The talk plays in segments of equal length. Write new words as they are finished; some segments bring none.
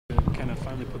Kind of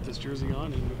finally put this jersey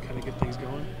on and kind of get things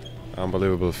going?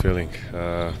 Unbelievable feeling.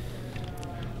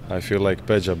 I feel like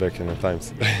Peja back in the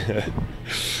times.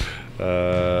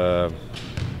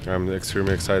 I'm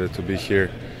extremely excited to be here,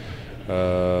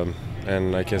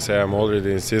 and I can say I'm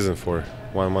already in season for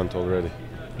 1 month already.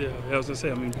 Yeah, I was gonna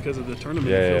say. I mean, because of the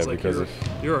tournament, it feels like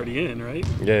you're already in, right?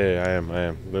 Yeah, I am.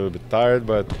 A little bit tired,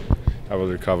 but I will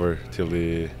recover till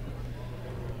the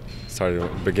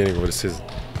beginning of the season.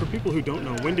 For people who don't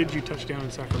know, when did you touch down in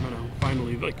Sacramento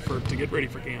finally, like to get ready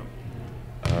for camp?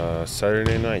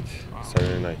 Saturday night. Wow.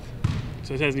 Saturday night.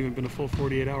 So it hasn't even been a full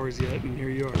 48 hours yet, and here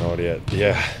you are. Not yet.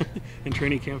 Yeah. And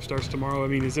training camp starts tomorrow. I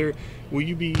mean, will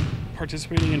you be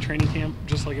participating in training camp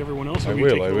just like everyone else? I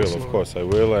will. Of course, I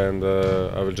will, and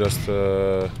I will just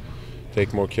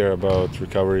take more care about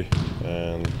recovery,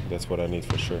 and that's what I need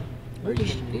for sure. Are you going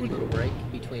to need a break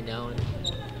between now and?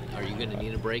 Are you going to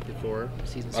need a break before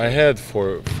season starts? I had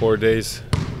 4 days.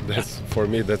 For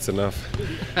me, that's enough.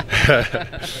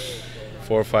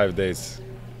 4 or 5 days,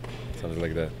 something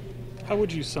like that. How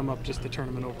would you sum up just the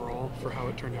tournament overall for how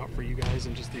it turned out for you guys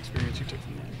and just the experience you took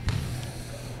from that?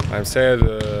 I'm sad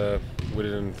we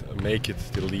didn't make it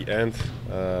till the end,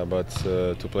 but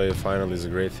to play a final is a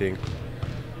great thing.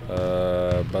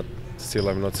 But still,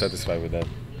 I'm not satisfied with that.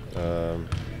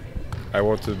 I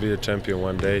want to be a champion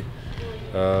one day.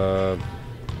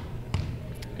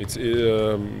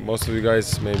 Most of you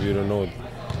guys, maybe you don't know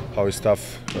how it's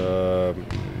tough. The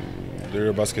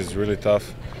Eurobasket is really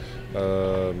tough.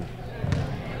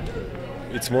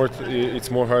 It's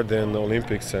more hard than the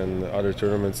Olympics and other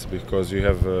tournaments because you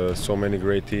have so many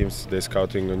great teams. They're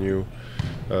scouting on you.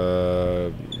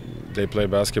 They play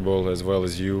basketball as well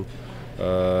as you.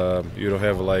 You don't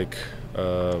have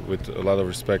with a lot of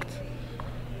respect,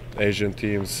 Asian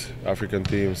teams, African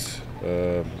teams,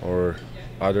 or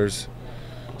others.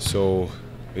 So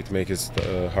it makes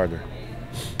it harder.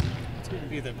 What's going to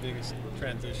be the biggest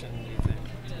transition, do you think,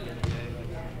 to the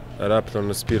NBA? Adapt on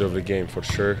the speed of the game for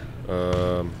sure.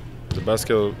 The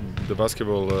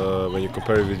basketball, when you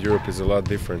compare it with Europe, is a lot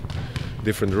different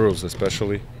rules,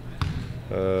 especially.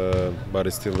 But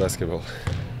it's still basketball.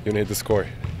 You need to score.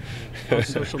 On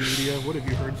social media, what have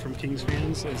you heard from Kings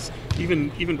fans?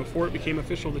 Even before it became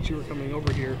official that you were coming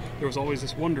over here, there was always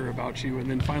this wonder about you, and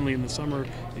then finally in the summer,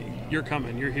 you're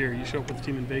coming, you're here, you show up with the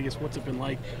team in Vegas. What's it been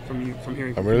like from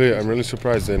hearing? I'm really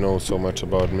surprised they know so much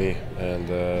about me, and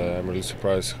I'm really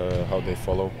surprised how they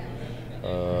follow.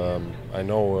 I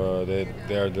know they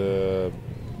are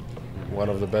one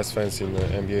of the best fans in the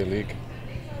NBA league.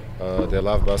 They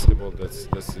love basketball.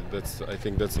 I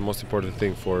think that's the most important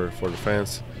thing for the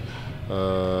fans.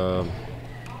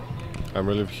 I'm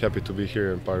really happy to be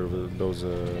here and part of those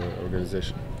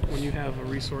organizations. When you have a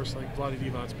resource like Vlade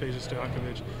Divac, Peja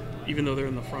Stojakovic, even though they're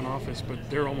in the front office, but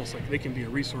they're almost like they can be a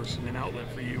resource and an outlet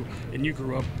for you. And you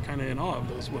grew up kind of in awe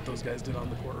of what those guys did on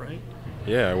the court, right?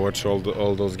 Yeah, I watched all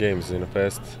those games in the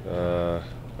past. I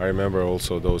remember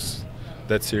also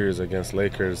that series against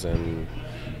Lakers, and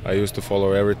I used to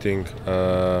follow everything.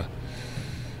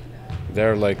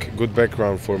 They're like good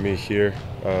background for me here.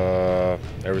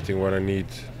 Everything what I need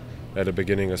at the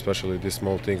beginning, especially these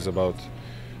small things about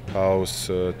house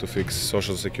to fix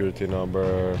social security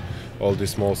number, all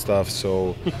this small stuff.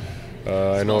 So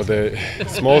I know the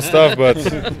small stuff, but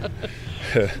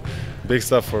big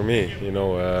stuff for me.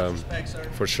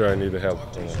 For sure I need the help.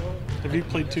 Have you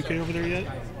played 2K over there yet?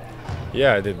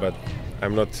 Yeah, I did, but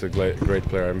I'm not a great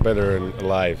player. I'm better in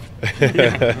live.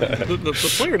 Yeah.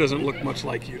 The player doesn't look much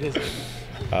like you, does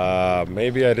it?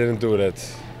 Maybe I didn't do that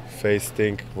face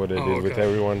thing what I did with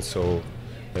everyone, so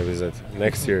maybe that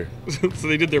next year. So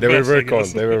they did their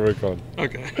best. They will work on.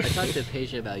 Okay. I talked to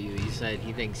Peja about you. He said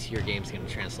he thinks your game's going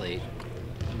to translate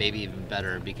maybe even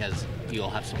better because you'll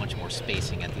have so much more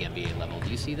spacing at the NBA level. Do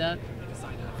you see that?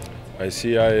 I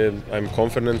see. I'm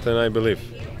confident and I believe.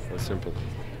 That's simple.